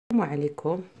السلام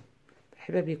عليكم،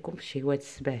 مرحبا بكم في شهوات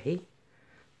السباحي.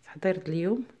 تحضير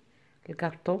اليوم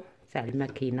الكاطو تاع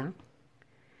الماكينه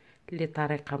اللي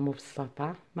طريقه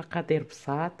مبسطه، مقادير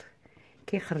بساط،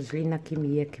 كيخرج لينا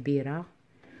كميه كبيره،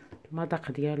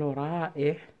 المذاق ديالو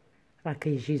رائع، راه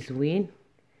كيجي زوين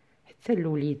حتى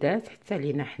الوليدات حتى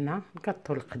لينا حنا.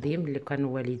 الكاطو القديم اللي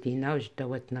كانوا والدينا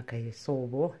وجداواتنا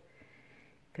كيصوبوه.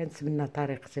 كنتمنى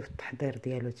طريقتي في التحضير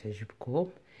ديالو تعجبكم.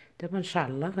 دابا ان شاء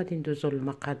الله غادي ندوزو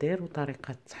للمقادير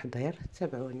وطريقه التحضير،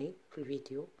 تابعوني في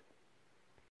الفيديو.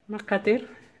 المقادير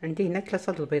عندي هنا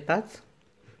 3 البيضات،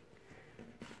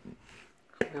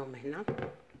 خدناهم هنا،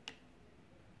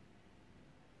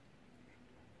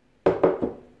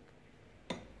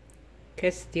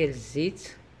 كاس ديال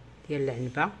الزيت ديال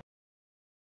العنبه،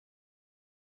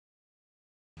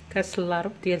 كاس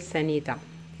اللارب ديال سنيده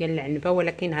ديال العنبه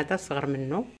ولكن هذا صغر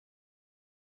منه.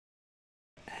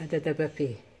 هذا دابا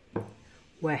فيه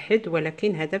واحد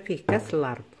ولكن هذا فيه كاس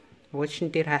اللارب، واش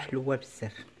نديرها حلوه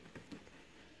بزاف.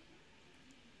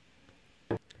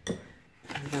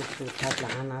 نخلط هاد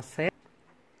العناصر،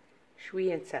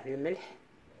 شويه تاع الملح،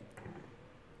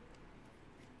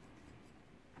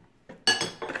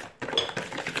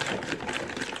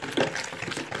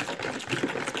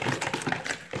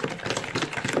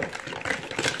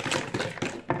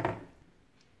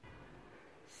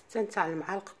 ستة تاع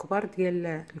المعالق كبار ديال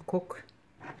الكوك،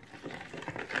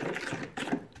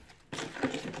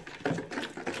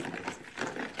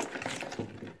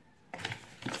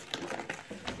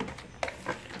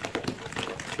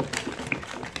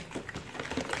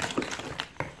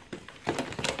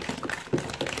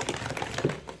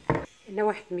 هنا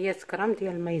واحد 100 غرام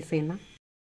ديال المايزينا،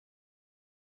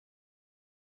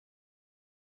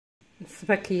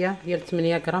 السباكيه ديال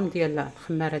 8 غرام ديال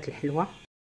خمارة الحلوة،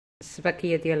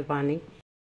 السباكيه ديال الفاني،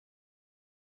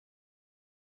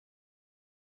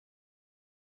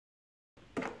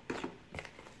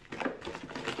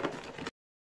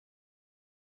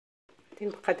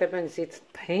 نبقى دابا نزيد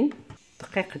الطحين،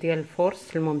 الدقيق ديال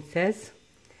الفورس الممتاز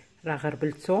راه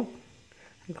غربلتو،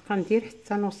 نبقى ندير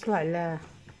حتى نوصل على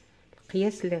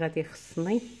القياس اللي غادي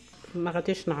يخصني. ما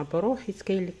غاديش نعبرو حيت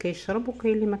كاين اللي كيشرب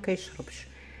وكاين اللي ما كيشربش.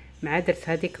 مع درت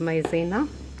هذيك مايزينا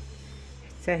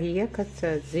حتى هي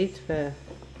كتزيد في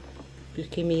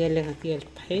الكميه اللي ديال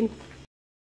الطحين.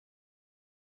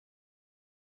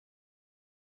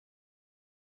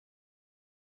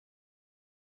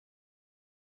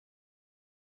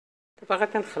 دابا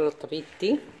غادي نخلط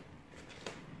بيدي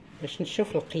باش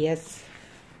نشوف القياس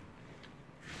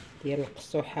ديال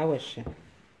القصوحه، واش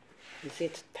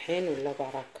نزيد الطحين ولا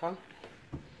بركه.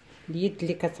 اليد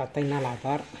اللي كتعطينا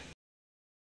العبار.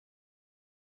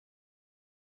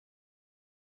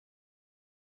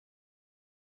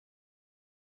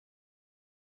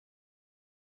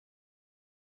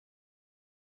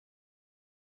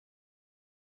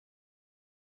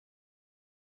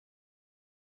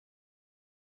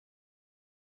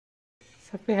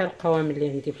 صافي ها القوام اللي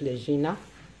عندي في العجينه،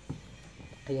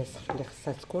 القياس اللي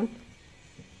خصها تكون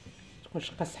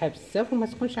تكونش قاصحه بزاف وما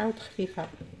تكونش عاود خفيفه،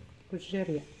 تكون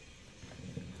جاريه.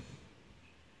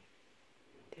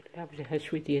 ندير لها بجهه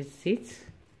شويه ديال الزيت،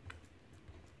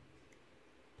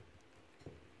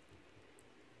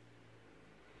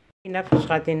 هنا فاش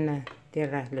غادي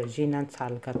ندير العجينه نتاع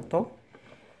الكاطو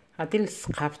غادي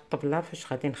نلصقها في الطبله.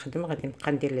 فاش غادي نخدم غادي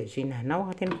نبقى ندير العجينه هنا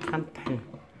وغادي نبقى نطحن.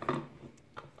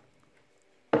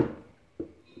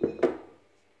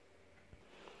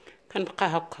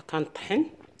 كنبقى هكا كنطحن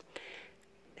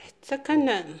حتى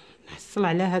كنحصل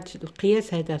على هاد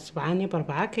القياس هذا، صبعاني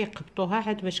بربعه كيقبطوها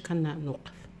عاد باش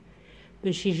كنوقف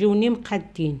باش يجوني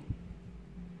مقادين.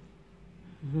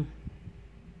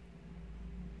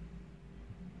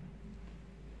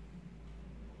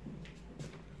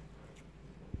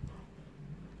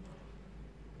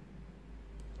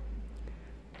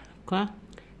 هكا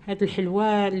هاد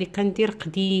الحلوه اللي كندير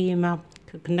قديمه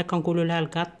كنا كنقولوا لها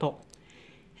الكاطو،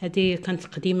 هذه كانت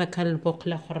قديمه، كان البوق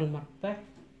الاخر المربع.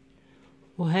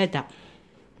 وهذا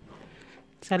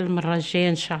حتى المره الجايه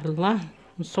ان شاء الله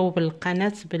نصوب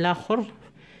القناه بالاخر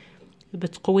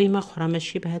بتقويمه اخرى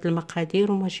ماشي بهاد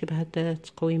المقادير وماشي بهاد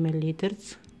التقويمه اللي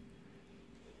درت.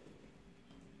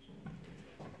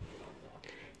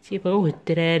 تيبغيوه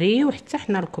الدراري وحتى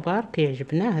حنا الكبار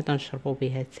كيعجبنا هذا نشربوا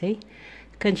به تاي.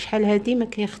 كان شحال هادي ما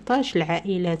كيخطاش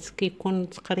العائلات، كيكون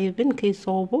تقريبا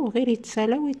كيصوبوه غير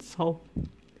يتسالى ويتصاوب.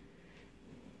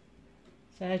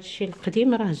 هادشي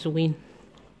القديم راه زوين،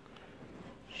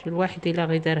 شي الواحد الا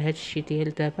غير دار هادشي ديال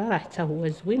دابا راه حتى هو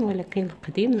زوين، ولكن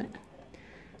القديم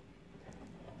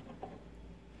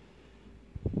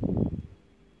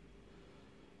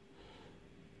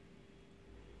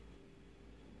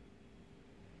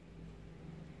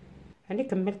هاني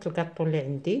كملت الكاطو اللي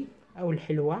عندي او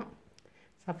الحلوة.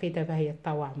 صافي دابا هي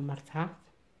الطاوة عمرتها.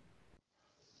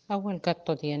 اول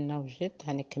كاطو ديالنا وجد،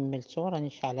 هاني كملتو، راني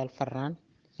شاعله الفران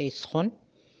يسخن.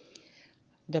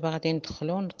 دابا غادي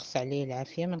ندخلو نقص عليه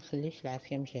العافيه، ما نخليش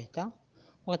العافيه مجهده،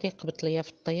 وغادي يقبط ليا في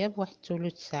الطياب واحد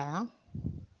ثلث ساعه.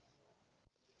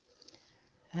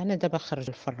 انا دابا خرج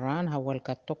الفران، ها هو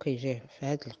الكاطو كيجي في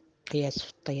هذا القياس في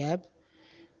الطياب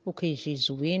وكيجي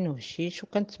زوين وهشيش،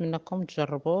 وكنتمنىكم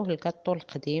تجربوه الكاطو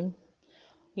القديم.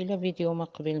 الى فيديو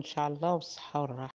مقبل ان شاء الله، والصحه والراحه.